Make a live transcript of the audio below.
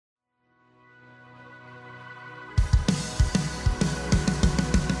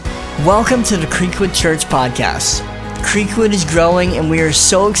Welcome to the Creekwood Church Podcast. Creekwood is growing and we are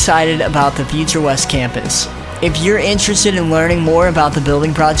so excited about the Future West campus. If you're interested in learning more about the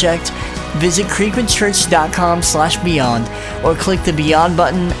building project, visit creekwoodchurch.com/beyond or click the Beyond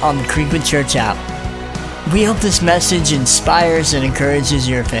button on the Creekwood Church app. We hope this message inspires and encourages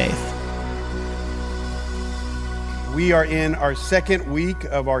your faith. We are in our second week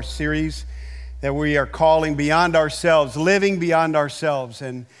of our series that we are calling Beyond Ourselves, Living Beyond Ourselves.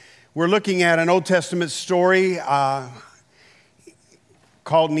 And we're looking at an Old Testament story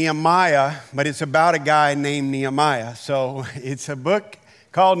called Nehemiah, but it's about a guy named Nehemiah. So it's a book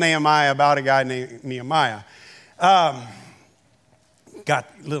called Nehemiah about a guy named Nehemiah. Got a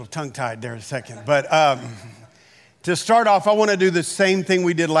little tongue-tied there a second. But to start off, I want to do the same thing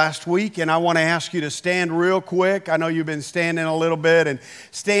we did last week, and I want to ask you to stand real quick. I know you've been standing a little bit, and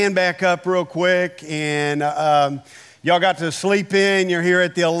stand back up real quick. And y'all got to sleep in. You're here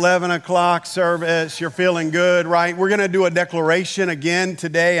at the 11 o'clock service. You're feeling good, right? We're going to do a declaration again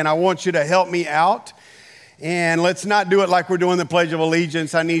today, and I want you to help me out. And let's not do it like we're doing the Pledge of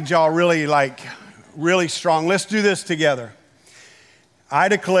Allegiance. I need y'all really strong. Let's do this together. I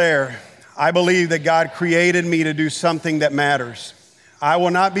declare, I believe that God created me to do something that matters. I will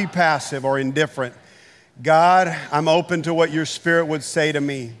not be passive or indifferent. God, I'm open to what your Spirit would say to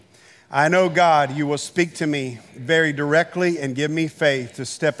me. I know, God, you will speak to me very directly and give me faith to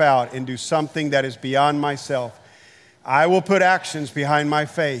step out and do something that is beyond myself. I will put actions behind my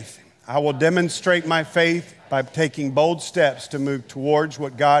faith. I will demonstrate my faith by taking bold steps to move towards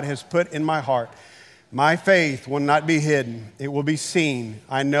what God has put in my heart. My faith will not be hidden. It will be seen.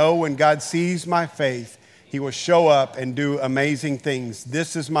 I know when God sees my faith, he will show up and do amazing things.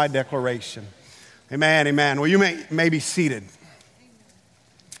 This is my declaration. Amen, amen. Well, you may be seated.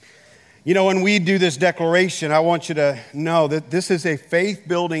 You know, when we do this declaration, I want you to know that this is a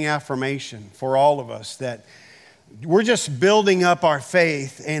faith-building affirmation for all of us, that we're just building up our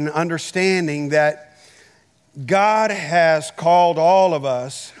faith and understanding that God has called all of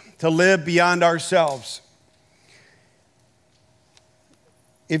us to live beyond ourselves.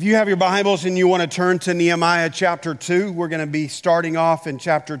 If you have your Bibles and you want to turn to Nehemiah chapter 2, we're going to be starting off in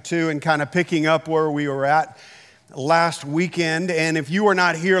chapter 2 and kind of picking up where we were at last weekend. And if you were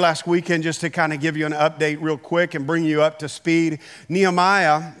not here last weekend, just to kind of give you an update real quick and bring you up to speed,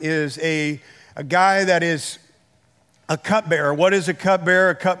 Nehemiah is a guy that is a cupbearer. What is a cupbearer?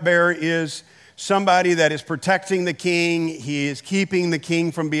 A cupbearer is somebody that is protecting the king. He is keeping the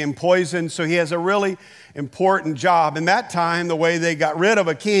king from being poisoned. So he has a really important job. In that time, the way they got rid of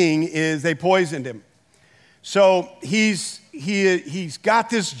a king is they poisoned him. So he's got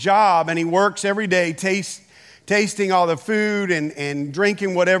this job, and he works every day, tasting all the food and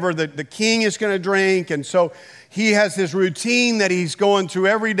drinking whatever the king is going to drink. And so he has this routine that he's going through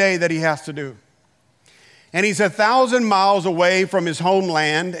every day that he has to do. And he's 1,000 miles away from his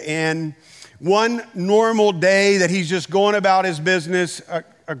homeland. And one normal day that he's just going about his business,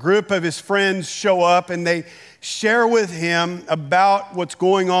 a group of his friends show up and they share with him about what's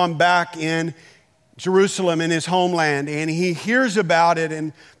going on back in Jerusalem, in his homeland. And he hears about it,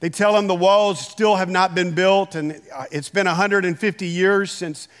 and they tell him the walls still have not been built, and it's been 150 years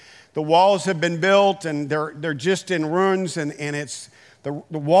since the walls have been built, and they're just in ruins, and it's the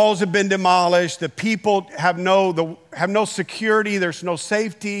walls have been demolished. The people have no security. There's no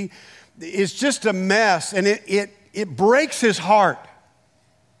safety. It's just a mess, and it breaks his heart.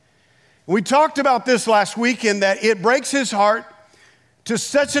 We talked about this last weekend, that it breaks his heart to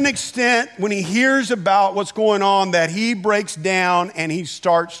such an extent when he hears about what's going on that he breaks down and he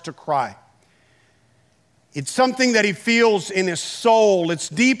starts to cry. It's something that he feels in his soul. It's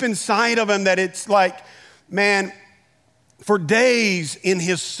deep inside of him that it's like, man, for days in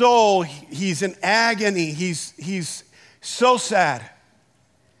his soul, he's in agony. He's so sad.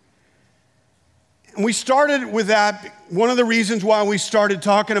 And we started with that. One of the reasons why we started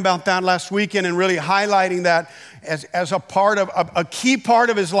talking about that last weekend and really highlighting that as a part of a key part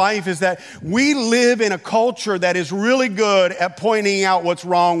of his life is that we live in a culture that is really good at pointing out what's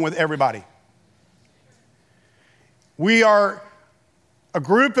wrong with everybody. We are a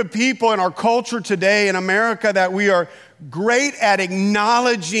group of people in our culture today in America that we are great at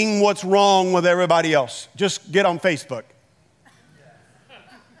acknowledging what's wrong with everybody else. Just get on Facebook.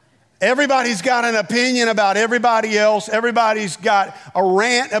 Everybody's got an opinion about everybody else. Everybody's got a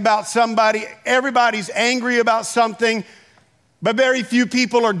rant about somebody. Everybody's angry about something, but very few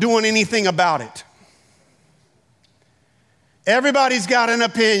people are doing anything about it. Everybody's got an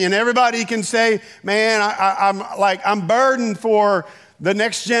opinion. Everybody can say, man, I'm burdened for the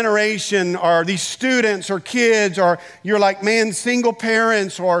next generation or these students or kids, or you're like, man, single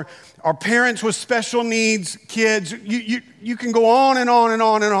parents or parents with special needs kids. You can go on and on and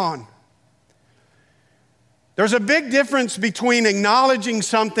on and on. There's a big difference between acknowledging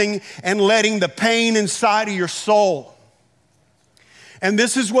something and letting the pain inside of your soul. And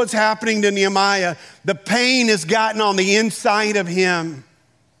this is what's happening to Nehemiah. The pain has gotten on the inside of him.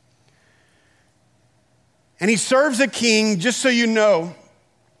 And he serves a king, just so you know,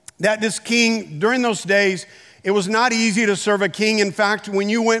 that this king, during those days, it was not easy to serve a king. In fact, when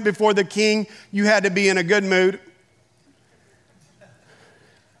you went before the king, you had to be in a good mood.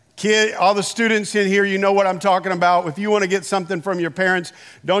 Kid, all the students in here, you know what I'm talking about. If you want to get something from your parents,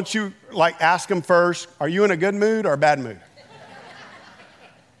 don't you ask them first, are you in a good mood or a bad mood?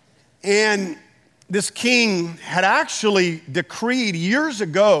 And this king had actually decreed years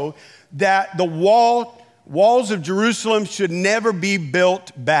ago that the walls of Jerusalem should never be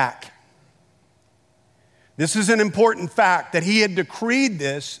built back. This is an important fact that he had decreed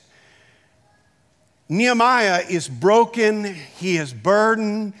this. Nehemiah is broken, he is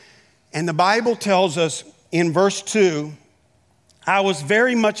burdened, and the Bible tells us in verse 2, I was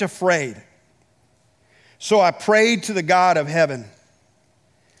very much afraid, so I prayed to the God of heaven.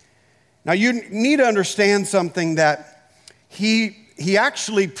 Now you need to understand something, that he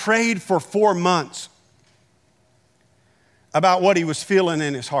actually prayed for 4 months about what he was feeling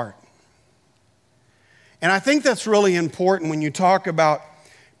in his heart. And I think that's really important when you talk about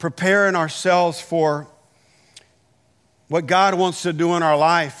preparing ourselves for what God wants to do in our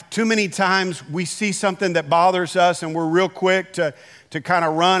life. Too many times we see something that bothers us and we're real quick to kind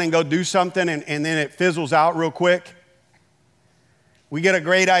of run and go do something, and then it fizzles out real quick. We get a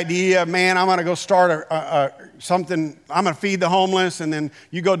great idea, man, I'm going to go start something, I'm going to feed the homeless, and then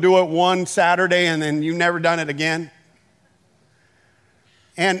you go do it one Saturday and then you've never done it again.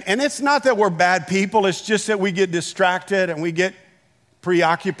 And it's not that we're bad people, it's just that we get distracted and we get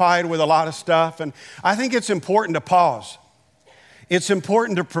preoccupied with a lot of stuff. And I think it's important to pause. It's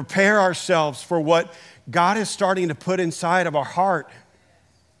important to prepare ourselves for what God is starting to put inside of our heart.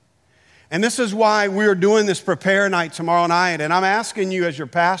 And this is why we're doing this prepare night tomorrow night. And I'm asking you as your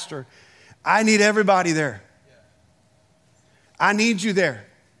pastor, I need everybody there. I need you there.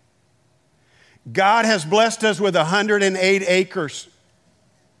 God has blessed us with 108 acres.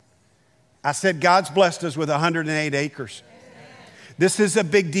 I said, God's blessed us with 108 acres. This is a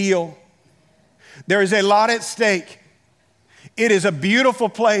big deal. There is a lot at stake. It is a beautiful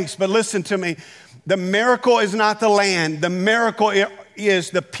place, but listen to me. The miracle is not the land. The miracle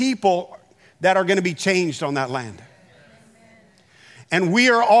is the people that are going to be changed on that land. And we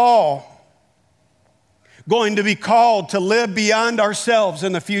are all going to be called to live beyond ourselves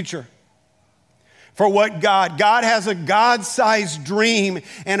in the future. For what God has a God-sized dream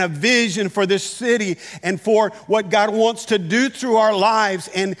and a vision for this city and for what God wants to do through our lives.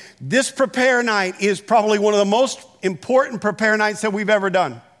 And this prepare night is probably one of the most important prepare nights that we've ever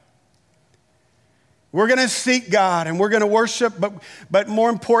done. We're going to seek God and we're going to worship, but more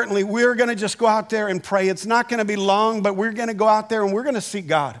importantly, we're going to just go out there and pray. It's not going to be long, but we're going to go out there and we're going to seek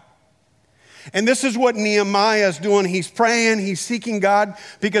God. And this is what Nehemiah is doing. He's praying, he's seeking God,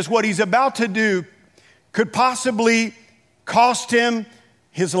 because what he's about to do could possibly cost him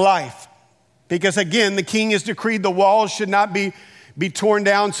his life. Because again, the king has decreed the walls should not be torn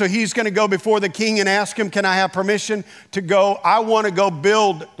down. So he's going to go before the king and ask him, can I have permission to go? I want to go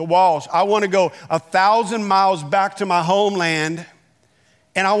build the walls. I want to go 1,000 miles back to my homeland,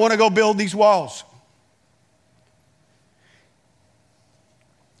 and I want to go build these walls.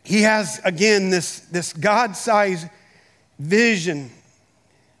 He has, again, this God-sized vision.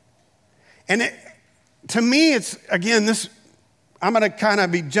 And to me, it's, again, this, I'm going to kind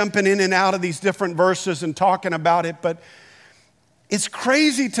of be jumping in and out of these different verses and talking about it, but it's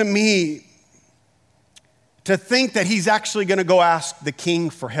crazy to me to think that he's actually going to go ask the king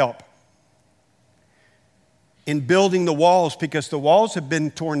for help in building the walls, because the walls have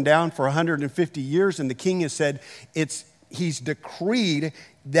been torn down for 150 years, and the king has said he's decreed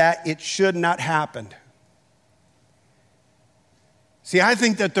that it should not happen. See, I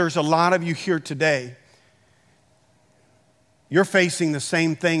think that there's a lot of you here today. You're facing the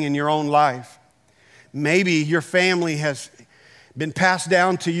same thing in your own life. Maybe your family has been passed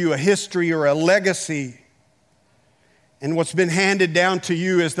down to you a history or a legacy. And what's been handed down to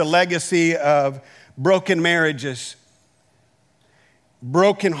you is the legacy of broken marriages,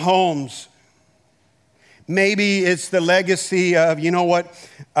 broken homes. Maybe it's the legacy of, your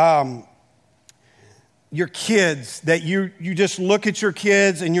kids, that you just look at your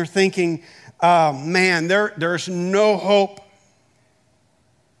kids and you're thinking, man, there's no hope.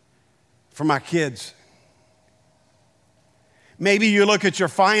 for my kids. Maybe you look at your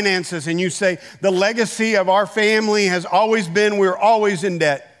finances and you say, the legacy of our family has always been we're always in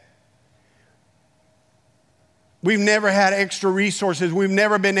debt. We've never had extra resources. We've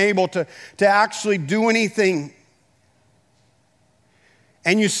never been able to actually do anything.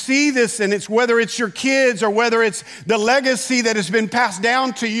 And you see this, and it's whether it's your kids or whether it's the legacy that has been passed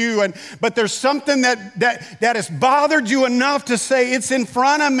down to you. But there's something that has bothered you enough to say it's in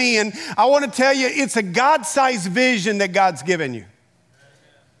front of me. And I want to tell you, it's a God-sized vision that God's given you.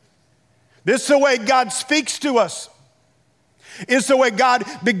 This is the way God speaks to us. It's the way God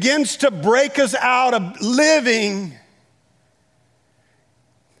begins to break us out of living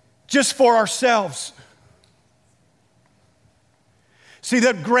just for ourselves. See,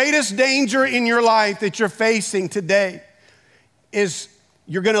 the greatest danger in your life that you're facing today is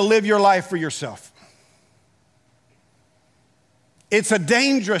you're going to live your life for yourself. It's a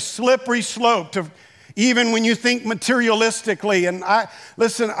dangerous, slippery slope to even when you think materialistically. And I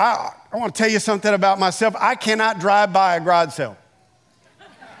want to tell you something about myself. I cannot drive by a garage sale.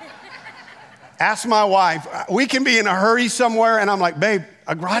 Ask my wife. We can be in a hurry somewhere, and I'm like, babe,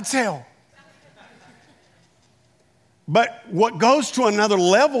 a garage sale. But what goes to another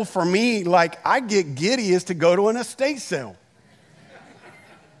level for me, like I get giddy, is to go to an estate sale.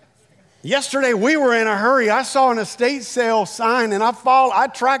 Yesterday, we were in a hurry. I saw an estate sale sign, and I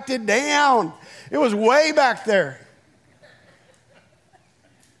tracked it down. It was way back there.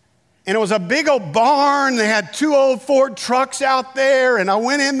 And it was a big old barn. They had 2 old Ford trucks out there, and I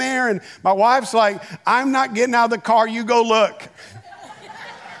went in there, and my wife's like, I'm not getting out of the car. You go look.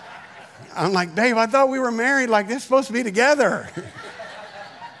 I'm like, babe, I thought we were married. Like, this is supposed to be together.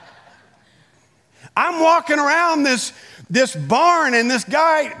 I'm walking around this barn, and this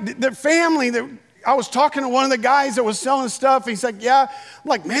guy, the family, I was talking to one of the guys that was selling stuff. He's like, yeah. I'm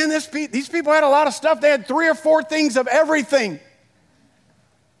like, man, these people had a lot of stuff. They had 3 or 4 things of everything.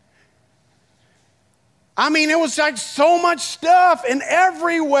 I mean, it was like so much stuff and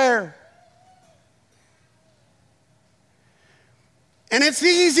everywhere. And it's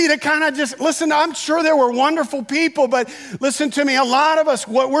easy to kind of just, listen, I'm sure there were wonderful people, but listen to me, a lot of us,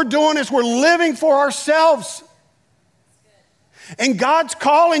 what we're doing is we're living for ourselves. And God's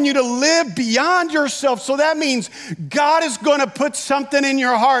calling you to live beyond yourself. So that means God is going to put something in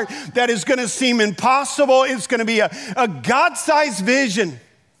your heart that is going to seem impossible. It's going to be a God-sized vision.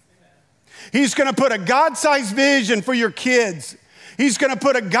 He's going to put a God-sized vision for your kids. He's going to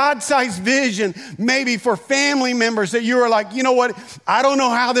put a God-sized vision maybe for family members that you are like, you know what, I don't know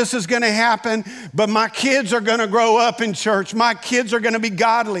how this is going to happen, but my kids are going to grow up in church. My kids are going to be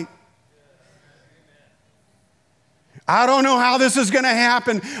godly. I don't know how this is going to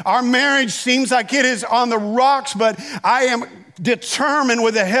happen. Our marriage seems like it is on the rocks, but I am determined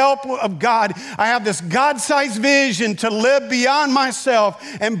with the help of God. I have this God-sized vision to live beyond myself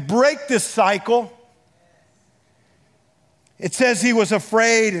and break this cycle. It says he was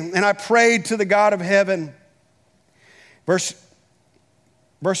afraid, and I prayed to the God of heaven.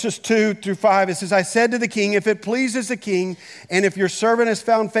 Verses 2 through 5, it says, I said to the king, if it pleases the king, and if your servant has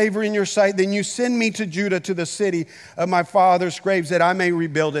found favor in your sight, then you send me to Judah, to the city of my father's graves, that I may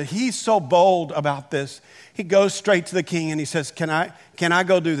rebuild it. He's so bold about this. He goes straight to the king and he says, can I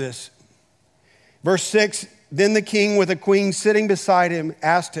go do this? Verse 6, then the king with a queen sitting beside him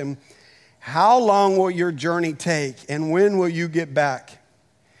asked him, how long will your journey take, and when will you get back?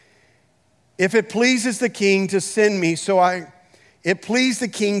 If it pleases the king to send me, it pleased the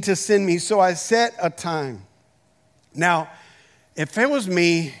king to send me, so I set a time. Now, if it was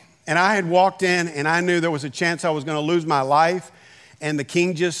me and I had walked in and I knew there was a chance I was going to lose my life, and the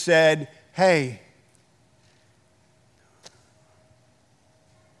king just said, hey,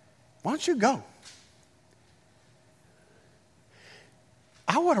 why don't you go?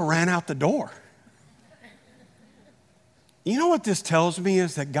 I would have ran out the door. You know what this tells me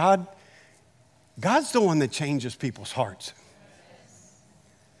is that God's the one that changes people's hearts.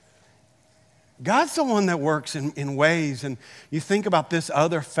 God's the one that works in ways, and you think about this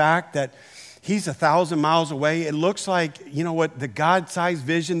other fact that he's 1,000 miles away. It looks like, you know what, the God-sized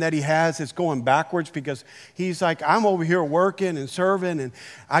vision that he has is going backwards, because he's like, I'm over here working and serving, and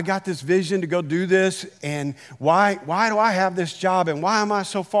I got this vision to go do this, and why do I have this job, and why am I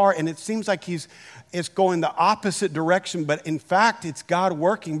so far? And it seems like it's going the opposite direction, but in fact, it's God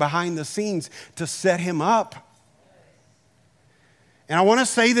working behind the scenes to set him up. And I want to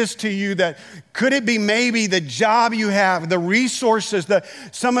say this to you, that could it be maybe the job you have, the resources,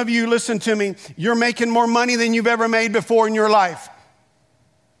 some of you, listen to me, you're making more money than you've ever made before in your life.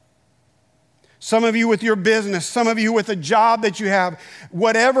 Some of you with your business, some of you with a job that you have,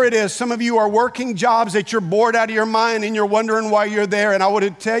 whatever it is, some of you are working jobs that you're bored out of your mind and you're wondering why you're there. And I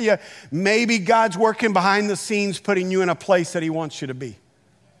would tell you, maybe God's working behind the scenes, putting you in a place that He wants you to be.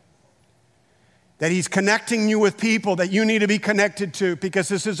 That He's connecting you with people that you need to be connected to, because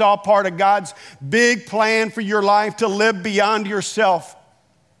this is all part of God's big plan for your life to live beyond yourself.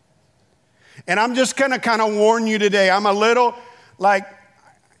 And I'm just going to kind of warn you today. I'm a little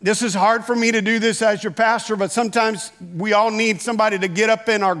this is hard for me to do this as your pastor, but sometimes we all need somebody to get up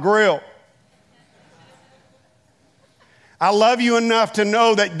in our grill. I love you enough to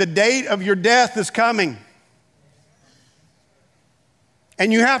know that the date of your death is coming.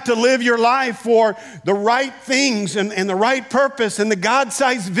 And you have to live your life for the right things and the right purpose and the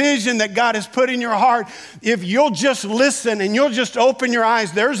God-sized vision that God has put in your heart. If you'll just listen and you'll just open your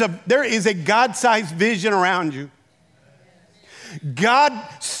eyes, there is a God-sized vision around you. God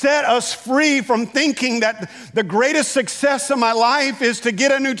set us free from thinking that the greatest success of my life is to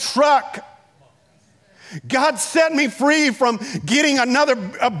get a new truck. God set me free from getting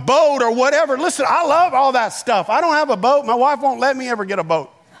a boat or whatever. Listen, I love all that stuff. I don't have a boat. My wife won't let me ever get a boat.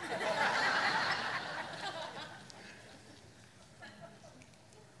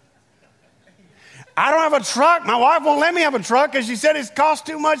 I don't have a truck. My wife won't let me have a truck because she said it costs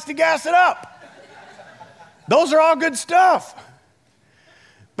too much to gas it up. Those are all good stuff.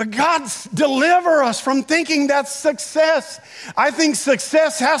 But God deliver us from thinking that's success. I think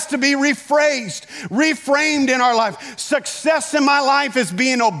success has to be reframed in our life. Success in my life is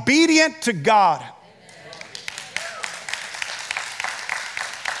being obedient to God.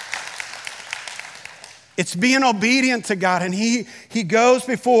 It's being obedient to God. And he goes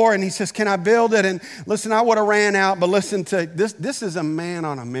before and he says, can I build it? And listen, I would have ran out, but listen to this. This is a man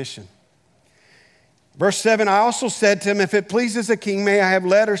on a mission. Verse 7, I also said to him, if it pleases the king, may I have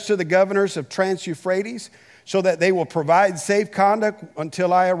letters to the governors of Trans-Euphrates so that they will provide safe conduct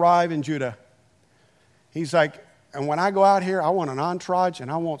until I arrive in Judah. He's like, and when I go out here, I want an entourage and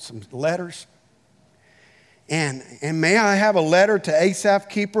I want some letters. And may I have a letter to Asaph,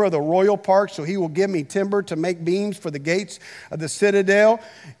 keeper of the royal park, so he will give me timber to make beams for the gates of the citadel.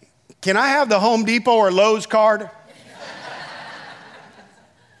 Can I have the Home Depot or Lowe's card?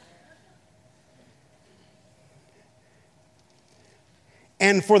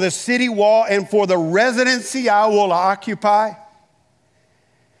 And for the city wall and for the residency I will occupy.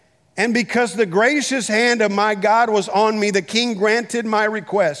 And because the gracious hand of my God was on me, the king granted my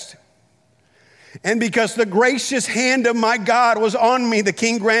request. And because the gracious hand of my God was on me, the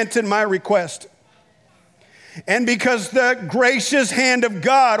king granted my request. And because the gracious hand of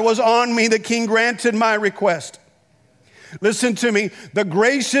God was on me, the king granted my request. Listen to me. The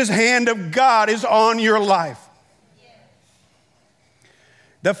gracious hand of God is on your life.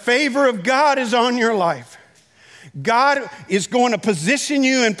 The favor of God is on your life. God is going to position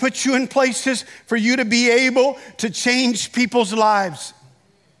you and put you in places for you to be able to change people's lives.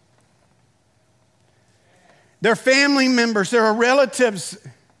 They're family members, they're relatives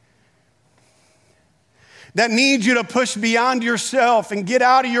that need you to push beyond yourself and get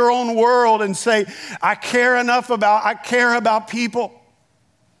out of your own world and say, I care about people.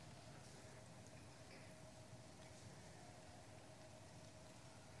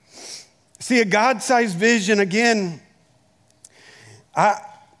 See, a God-sized vision, again, I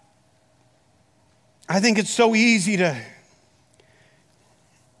think it's so easy to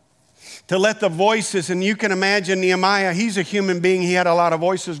let the voices, and you can imagine Nehemiah, he's a human being. He had a lot of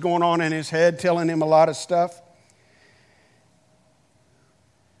voices going on in his head telling him a lot of stuff.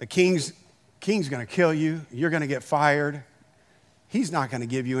 The king's going to kill you. You're going to get fired. He's not going to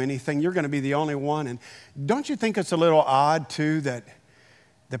give you anything. You're going to be the only one. And don't you think it's a little odd, too, that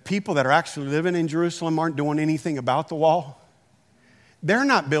the people that are actually living in Jerusalem aren't doing anything about the wall? They're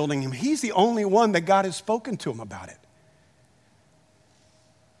not building him. He's the only one that God has spoken to him about it.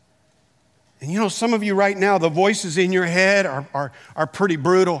 And you know, some of you right now, the voices in your head are pretty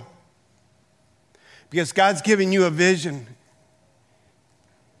brutal. Because God's giving you a vision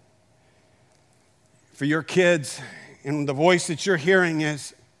for your kids. And the voice that you're hearing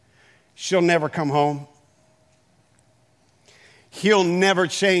is, she'll never come home. He'll never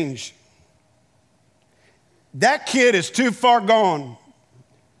change. That kid is too far gone.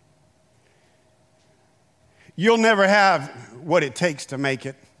 You'll never have what it takes to make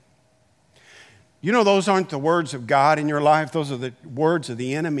it. You know, those aren't the words of God in your life. Those are the words of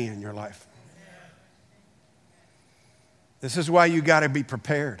the enemy in your life. This is why you got to be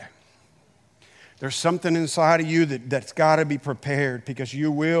prepared. There's something inside of you that's got to be prepared, because you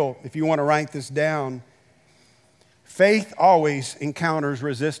will, if you want to write this down, Faith always encounters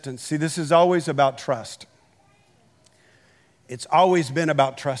resistance. See, this is always about trust. It's always been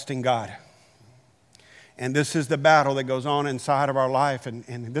about trusting God. And this is the battle that goes on inside of our life.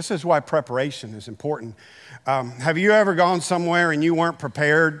 And this is why preparation is important. Have you ever gone somewhere and you weren't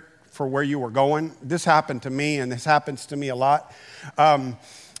prepared for where you were going? This happened to me, and this happens to me a lot. My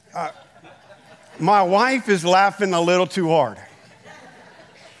wife is laughing a little too hard.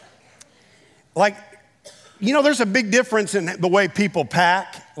 Like, you know, there's a big difference in the way people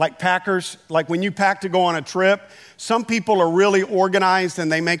pack, like packers. Like when you pack to go on a trip, some people are really organized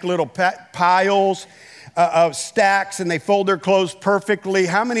and they make little piles of stacks and they fold their clothes perfectly.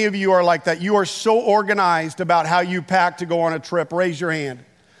 How many of you are like that? You are so organized about how you pack to go on a trip. Raise your hand.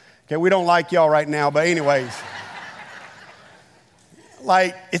 Okay, we don't like y'all right now, but anyways.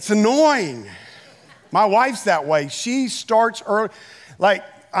 Like, it's annoying. My wife's that way. She starts early.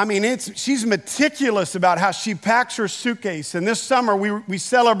 She's meticulous about how she packs her suitcase. And this summer, we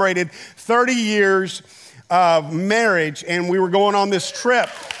celebrated 30 years of marriage, and we were going on this trip.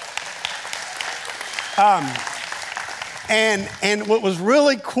 And what was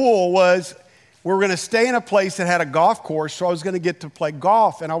really cool was we were going to stay in a place that had a golf course, so I was going to get to play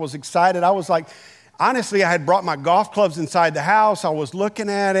golf, and I was excited. I was like, honestly, I had brought my golf clubs inside the house. I was looking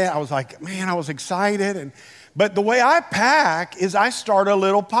at it. I was like, man, I was excited. But the way I pack is I start a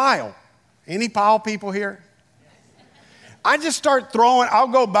little pile. Any pile people here? I just start throwing, I'll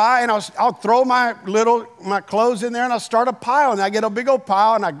go by and I'll throw my clothes in there and I'll start a pile. And I get a big old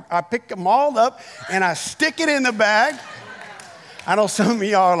pile and I pick them all up and I stick it in the bag. I know some of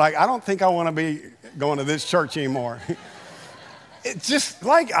y'all are like, I don't think I want to be going to this church anymore. It's just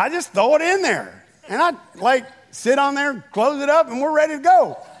like, I just throw it in there. And I sit on there, close it up, and we're ready to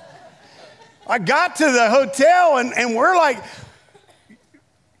go. I got to the hotel and we're like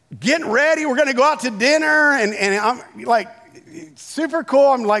getting ready. We're going to go out to dinner and I'm like super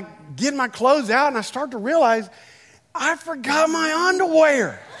cool. I'm like getting my clothes out and I start to realize I forgot my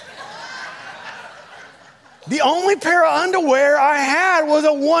underwear. The only pair of underwear I had was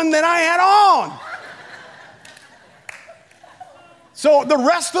the one that I had on. So the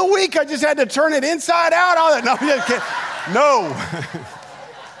rest of the week I just had to turn it inside out.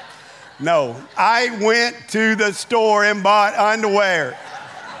 No, I went to the store and bought underwear.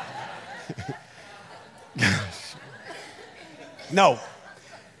 No,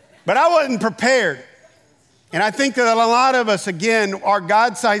 but I wasn't prepared. And I think that a lot of us, again, our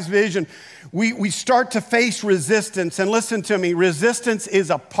God-sized vision, we start to face resistance. And listen to me, resistance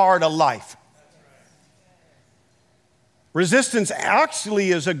is a part of life. Resistance actually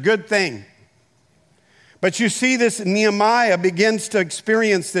is a good thing. But you see this, Nehemiah begins to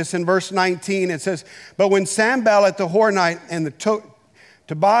experience this in verse 19. It says, but when Sanballat the Horonite and the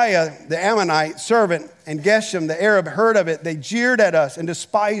Tobiah the Ammonite servant and Geshem the Arab heard of it, they jeered at us and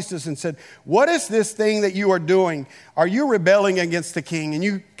despised us and said, what is this thing that you are doing? Are you rebelling against the king? And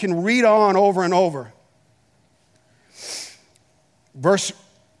you can read on over and over.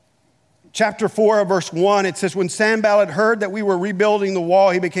 Chapter 4 verse 1, it says, when Sanballat heard that we were rebuilding the wall,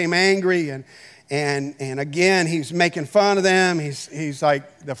 he became angry and again, he's making fun of them. He's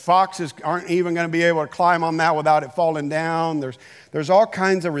like, the foxes aren't even going to be able to climb on that without it falling down. There's all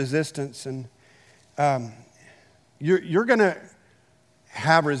kinds of resistance. And you're going to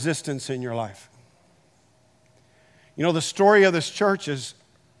have resistance in your life. You know, the story of this church is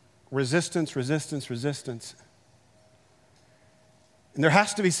resistance, resistance, resistance. And there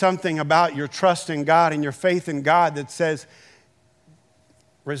has to be something about your trust in God and your faith in God that says,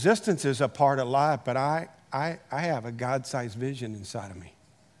 resistance is a part of life, but I have a God-sized vision inside of me.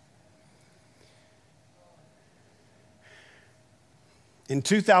 In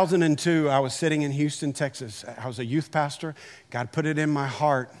 2002, I was sitting in Houston, Texas. I was a youth pastor. God put it in my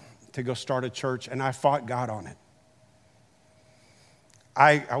heart to go start a church, and I fought God on it.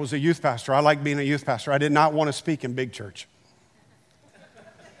 I was a youth pastor. I like being a youth pastor. I did not want to speak in big church.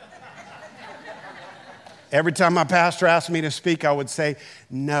 Every time my pastor asked me to speak, I would say,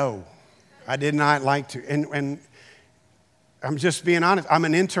 no, I did not like to. And I'm just being honest. I'm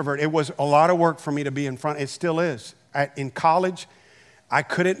an introvert. It was a lot of work for me to be in front. It still is. In college, I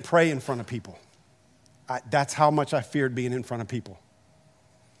couldn't pray in front of people. That's how much I feared being in front of people.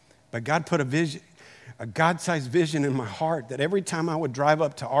 But God put a God-sized vision in my heart that every time I would drive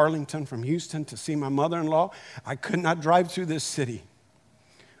up to Arlington from Houston to see my mother-in-law, I could not drive through this city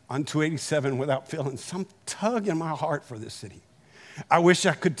on 287 without feeling some tug in my heart for this city. I wish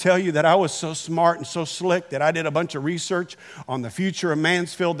I could tell you that I was so smart and so slick that I did a bunch of research on the future of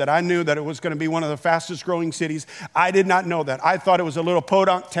Mansfield, that I knew that it was going to be one of the fastest growing cities. I did not know that. I thought it was a little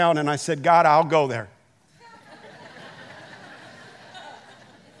podunk town, and I said, God, I'll go there.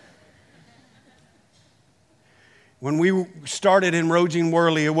 When we started in Rogin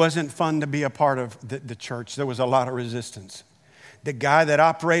Worley, it wasn't fun to be a part of the church. There was a lot of resistance. The guy that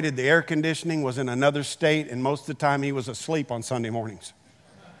operated the air conditioning was in another state, and most of the time he was asleep on Sunday mornings.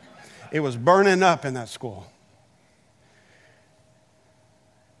 It was burning up in that school.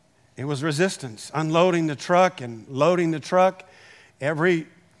 It was resistance, unloading the truck and loading the truck. Every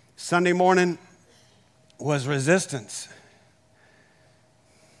Sunday morning was resistance.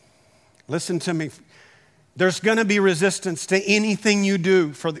 Listen to me. There's going to be resistance to anything you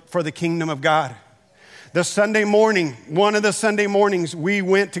do for the kingdom of God. The Sunday morning, one of the Sunday mornings, we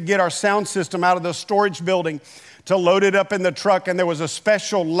went to get our sound system out of the storage building to load it up in the truck, and there was a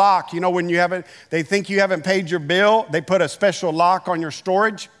special lock. You know, when they think you haven't paid your bill, they put a special lock on your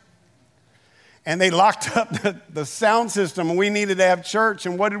storage. And they locked up the sound system, and we needed to have church.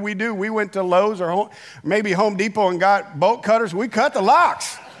 And what did we do? We went to Lowe's or maybe Home Depot and got bolt cutters. We cut the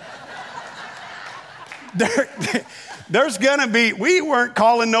locks. There's going to be, we weren't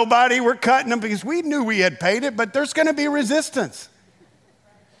calling nobody. We're cutting them because we knew we had paid it, but there's going to be resistance.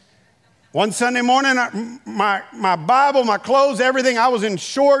 One Sunday morning, my Bible, my clothes, everything, I was in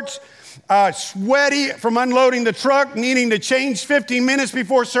shorts, sweaty from unloading the truck, needing to change 15 minutes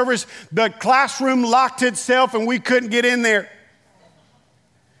before service. The classroom locked itself and we couldn't get in there.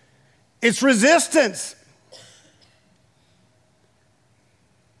 It's resistance.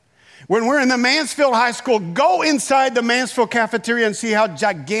 When we're in the Mansfield High School, go inside the Mansfield cafeteria and see how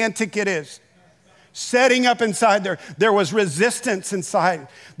gigantic it is. Setting up inside there was resistance inside.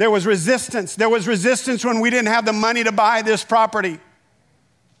 There was resistance. There was resistance when we didn't have the money to buy this property.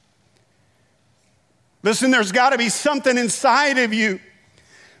 Listen, there's got to be something inside of you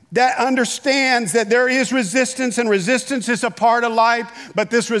that understands that there is resistance, and resistance is a part of life, but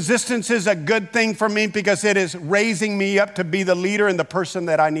this resistance is a good thing for me because it is raising me up to be the leader and the person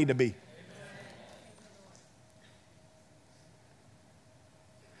that I need to be.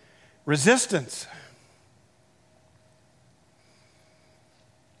 Resistance.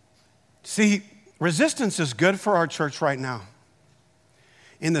 See, resistance is good for our church right now.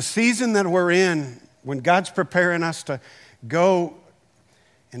 In the season that we're in, when God's preparing us to go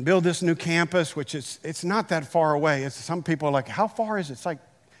and build this new campus, which it's not that far away. Some people are like, how far is it? It's like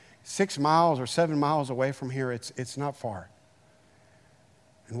 6 miles or 7 miles away from here. It's not far.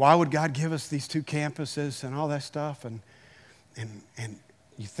 And why would God give us these 2 campuses and all that stuff? And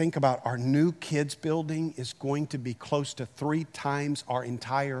you think about our new kids building is going to be close to 3 times our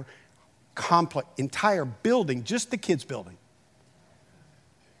entire building, just the kids building.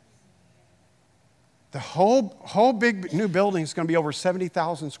 The whole big new building is going to be over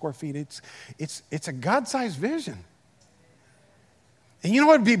 70,000 square feet. It's a God-sized vision. And you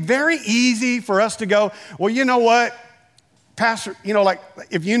know, it'd be very easy for us to go, well, you know what, Pastor, you know, like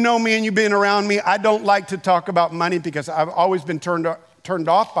if you know me and you've been around me, I don't like to talk about money because I've always been turned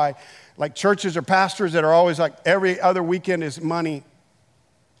off by like churches or pastors that are always like every other weekend is money.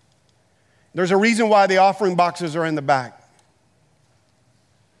 There's a reason why the offering boxes are in the back.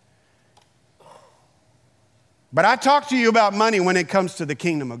 But I talk to you about money when it comes to the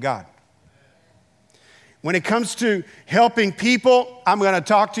kingdom of God. When it comes to helping people, I'm going to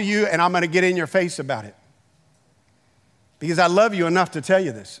talk to you and I'm going to get in your face about it. Because I love you enough to tell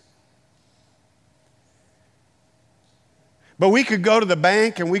you this. But we could go to the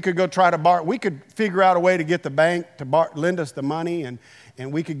bank and we could go try to borrow. We could figure out a way to get the bank to lend us the money and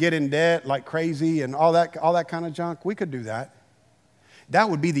we could get in debt like crazy and all that kind of junk. We could do that. That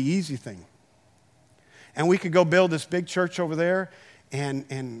would be the easy thing. And we could go build this big church over there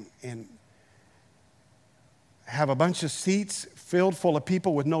and have a bunch of seats filled full of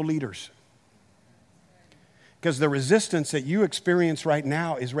people with no leaders. Because the resistance that you experience right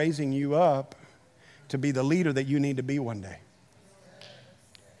now is raising you up to be the leader that you need to be one day.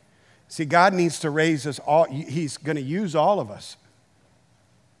 See, God needs to raise us all. He's going to use all of us.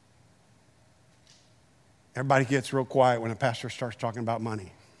 Everybody gets real quiet when a pastor starts talking about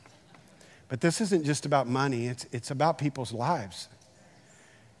money. But this isn't just about money. It's about people's lives.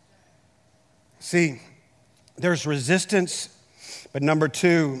 See, there's resistance, but number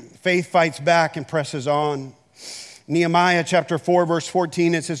 2, faith fights back and presses on. Nehemiah chapter 4, verse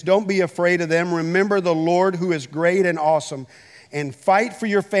 14, it says, don't be afraid of them. Remember the Lord who is great and awesome, and fight for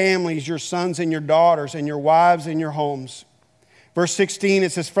your families, your sons and your daughters, and your wives and your homes. Verse 16,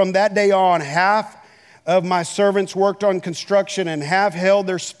 it says, from that day on, half of my servants worked on construction and have held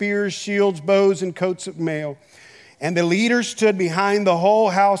their spears, shields, bows, and coats of mail. And the leaders stood behind the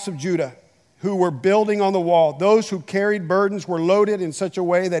whole house of Judah, who were building on the wall. Those who carried burdens were loaded in such a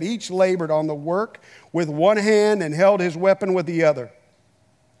way that each labored on the work with one hand and held his weapon with the other.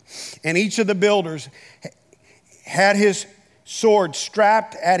 And each of the builders had his sword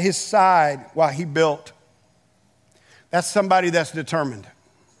strapped at his side while he built. That's somebody that's determined.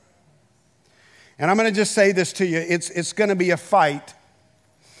 And I'm going to just say this to you. It's going to be a fight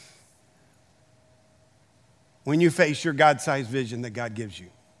when you face your God-sized vision that God gives you.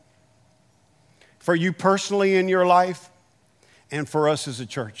 For you personally in your life and for us as a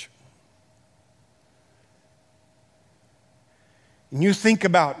church. And you think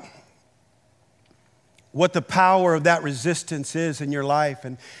about what the power of that resistance is in your life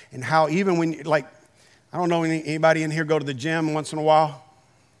and how even when, like, I don't know anybody in here go to the gym once in a while?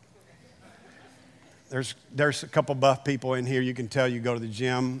 There's a couple buff people in here. You can tell you go to the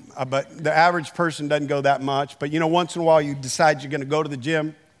gym. But the average person doesn't go that much. But, once in a while you decide you're going to go to the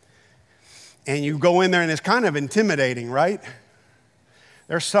gym. And you go in there and it's kind of intimidating, right?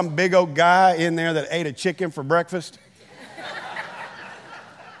 There's some big old guy in there that ate a chicken for breakfast.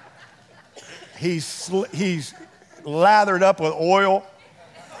 He's lathered up with oil.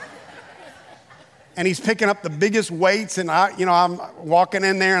 And he's picking up the biggest weights, and I'm walking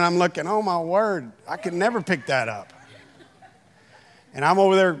in there and I'm looking, oh my word, I could never pick that up. And I'm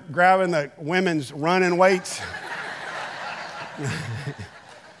over there grabbing the women's running weights.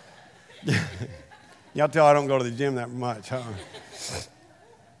 Y'all tell I don't go to the gym that much, huh?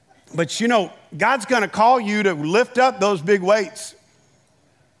 But God's gonna call you to lift up those big weights.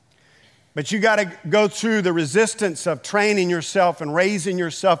 But you gotta go through the resistance of training yourself and raising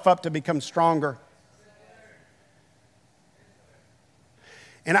yourself up to become stronger.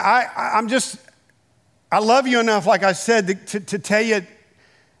 And I love you enough, like I said, to tell you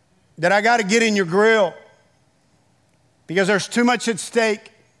that I got to get in your grill because there's too much at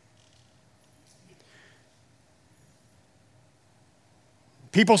stake.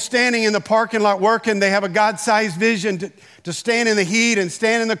 People standing in the parking lot working, they have a God-sized vision to stand in the heat and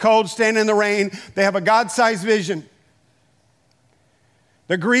stand in the cold, stand in the rain. They have a God-sized vision.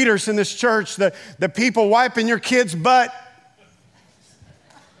 The greeters in this church, the people wiping your kid's butt.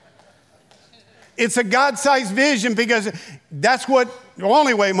 It's a God-sized vision because that's the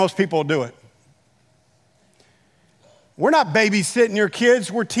only way most people will do it. We're not babysitting your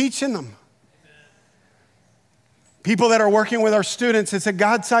kids, we're teaching them. People that are working with our students, it's a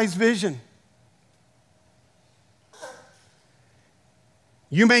God-sized vision.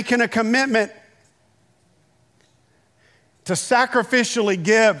 You making a commitment to sacrificially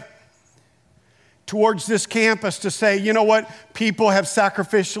give towards this campus to say, you know what? People have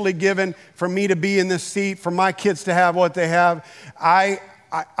sacrificially given for me to be in this seat, for my kids to have what they have. I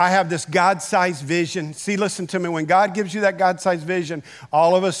have this God-sized vision. See, listen to me. When God gives you that God-sized vision,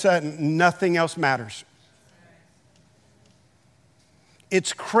 all of a sudden, nothing else matters.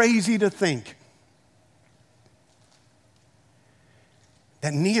 It's crazy to think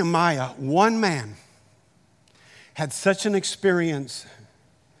that Nehemiah, one man, had such an experience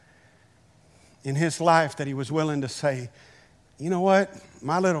in his life that he was willing to say, you know what?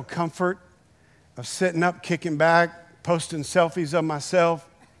 My little comfort of sitting up, kicking back, posting selfies of myself,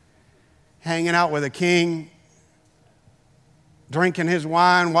 hanging out with a king, drinking his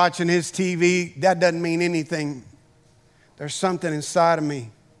wine, watching his TV, that doesn't mean anything. There's something inside of me.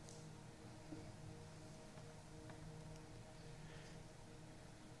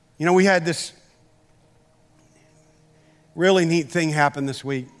 We had this really neat thing happen this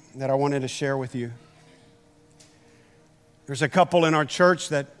week that I wanted to share with you. There's a couple in our church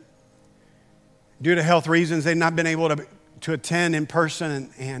that, due to health reasons, they've not been able to attend in person,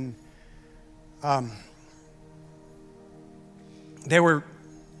 and they were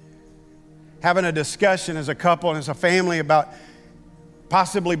having a discussion as a couple and as a family about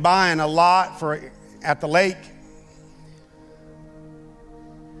possibly buying a lot at the lake.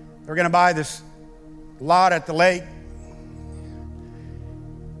 They're going to buy this lot at the lake.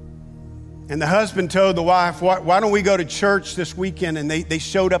 And the husband told the wife, why don't we go to church this weekend? And they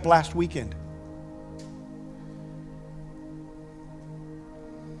showed up last weekend.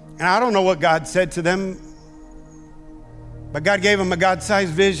 And I don't know what God said to them, but God gave them a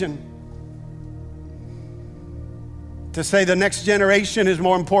God-sized vision to say the next generation is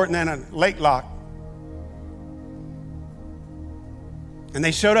more important than a lake lock. And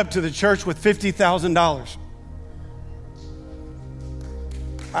they showed up to the church with $50,000.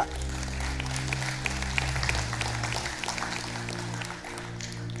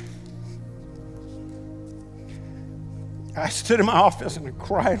 I stood in my office and I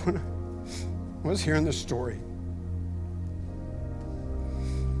cried when I was hearing this story.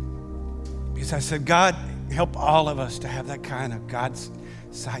 Because I said, God, help all of us to have that kind of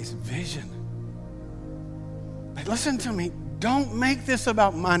God-sized vision. But listen to me, Don't make this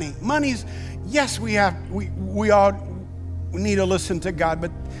about money. Money's, yes, we all need to listen to God,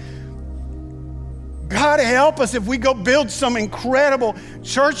 but God help us if we go build some incredible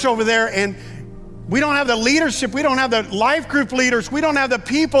church over there and we don't have the leadership, we don't have the life group leaders, we don't have the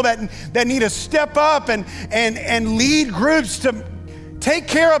people that need to step up and lead groups to take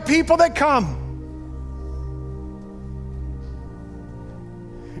care of people that come.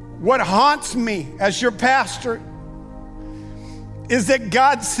 What haunts me as your pastor is that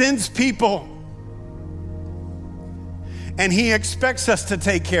God sends people and He expects us to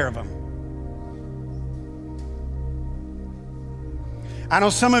take care of them. I know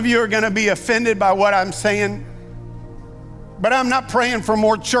some of you are going to be offended by what I'm saying, but I'm not praying for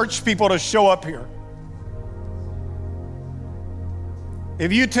more church people to show up here.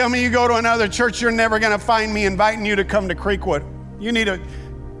 If you tell me you go to another church, you're never going to find me inviting you to come to Creekwood. You need to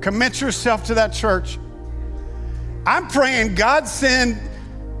commit yourself to that church. I'm praying God send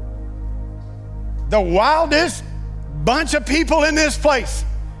the wildest bunch of people in this place.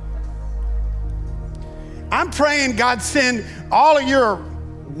 I'm praying God send all of your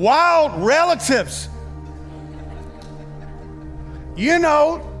wild relatives. You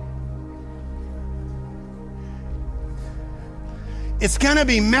know, it's gonna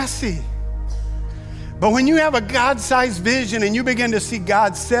be messy. But when you have a God-sized vision and you begin to see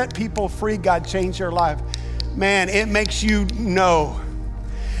God set people free, God change their life, man, it makes you know,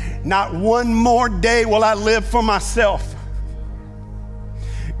 not one more day will I live for myself.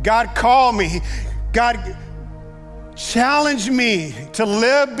 God called me. God challenged me to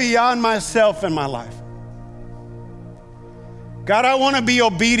live beyond myself in my life. God, I want to be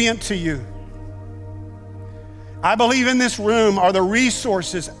obedient to you. I believe in this room are the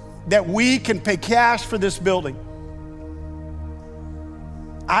resources that we can pay cash for this building.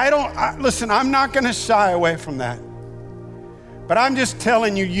 Listen, I'm not going to shy away from that. But I'm just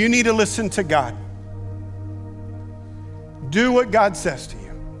telling you, you need to listen to God. Do what God says to you.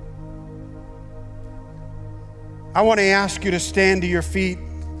 I want to ask you to stand to your feet.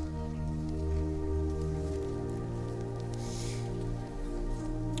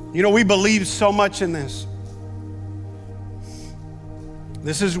 You know, we believe so much in this.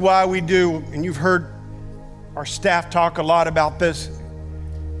 This is why we do, and you've heard our staff talk a lot about this.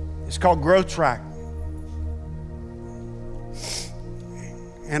 It's called Growth Track.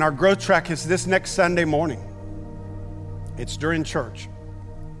 And our Growth Track is this next Sunday morning. It's during church.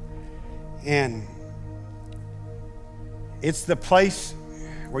 And it's the place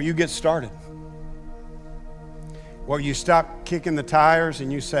where you get started. Where you stop kicking the tires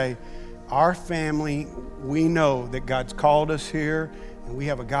and you say, our family, we know that God's called us here and we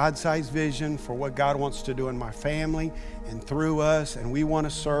have a God-sized vision for what God wants to do in my family and through us, and we want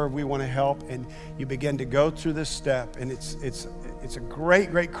to serve, we want to help, and you begin to go through this step, and it's a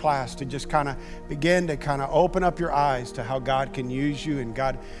great class to just kind of begin to kind of open up your eyes to how God can use you and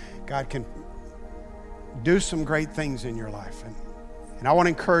God can do some great things in your life. And I want to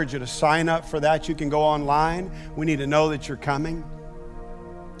encourage you to sign up for that. You can go online. We need to know that you're coming.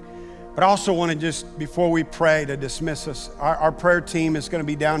 But I also want to just, before we pray to dismiss us, our prayer team is going to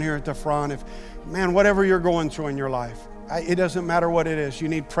be down here at the front. If, man, whatever you're going through in your life, it doesn't matter what it is. You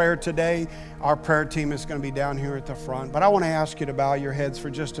need prayer today. Our prayer team is going to be down here at the front. But I want to ask you to bow your heads for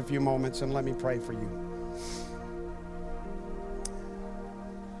just a few moments and let me pray for you.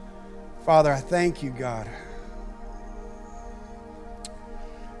 Father, I thank you, God,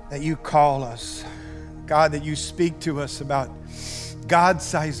 that you call us. God, that you speak to us about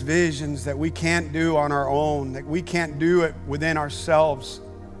God-sized visions that we can't do on our own, that we can't do it within ourselves.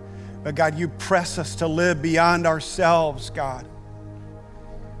 But God, you press us to live beyond ourselves, God.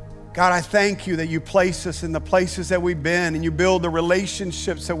 God, I thank you that you place us in the places that we've been and you build the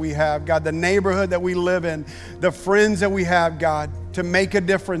relationships that we have, God, the neighborhood that we live in, the friends that we have, God, to make a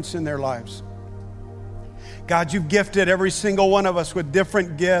difference in their lives. God, you've gifted every single one of us with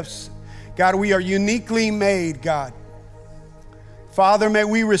different gifts. God, we are uniquely made, God. Father, may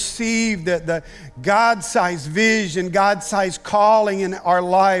we receive the God-sized vision, God-sized calling in our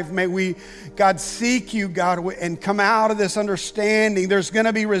life. May we, God, seek you, God, and come out of this understanding. There's going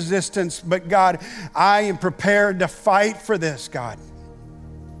to be resistance, but God, I am prepared to fight for this, God.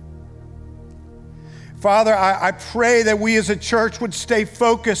 Father, I pray that we as a church would stay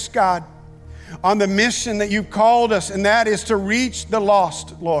focused, God, on the mission that you've called us, and that is to reach the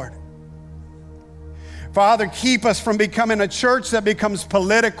lost, Lord. Father, keep us from becoming a church that becomes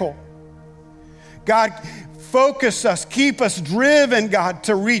political. God, focus us, keep us driven, God,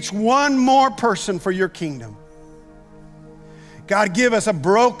 to reach one more person for your kingdom. God, give us a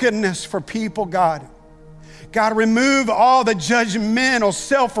brokenness for people, God. God, remove all the judgmental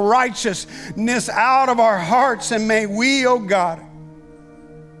self-righteousness out of our hearts, and may we, oh God,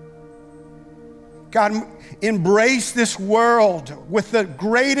 embrace this world with the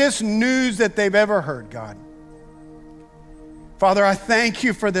greatest news that they've ever heard, God. Father, I thank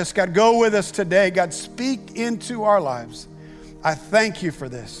you for this. God, go with us today. God, speak into our lives. I thank you for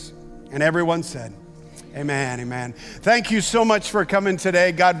this. And everyone said, amen, amen. Thank you so much for coming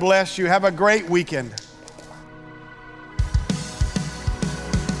today. God bless you. Have a great weekend.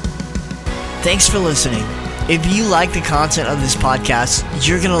 Thanks for listening. If you like the content of this podcast,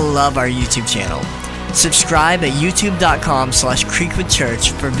 you're going to love our YouTube channel. Subscribe at youtube.com/Creekwood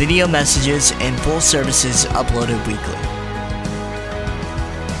Church for video messages and full services uploaded weekly.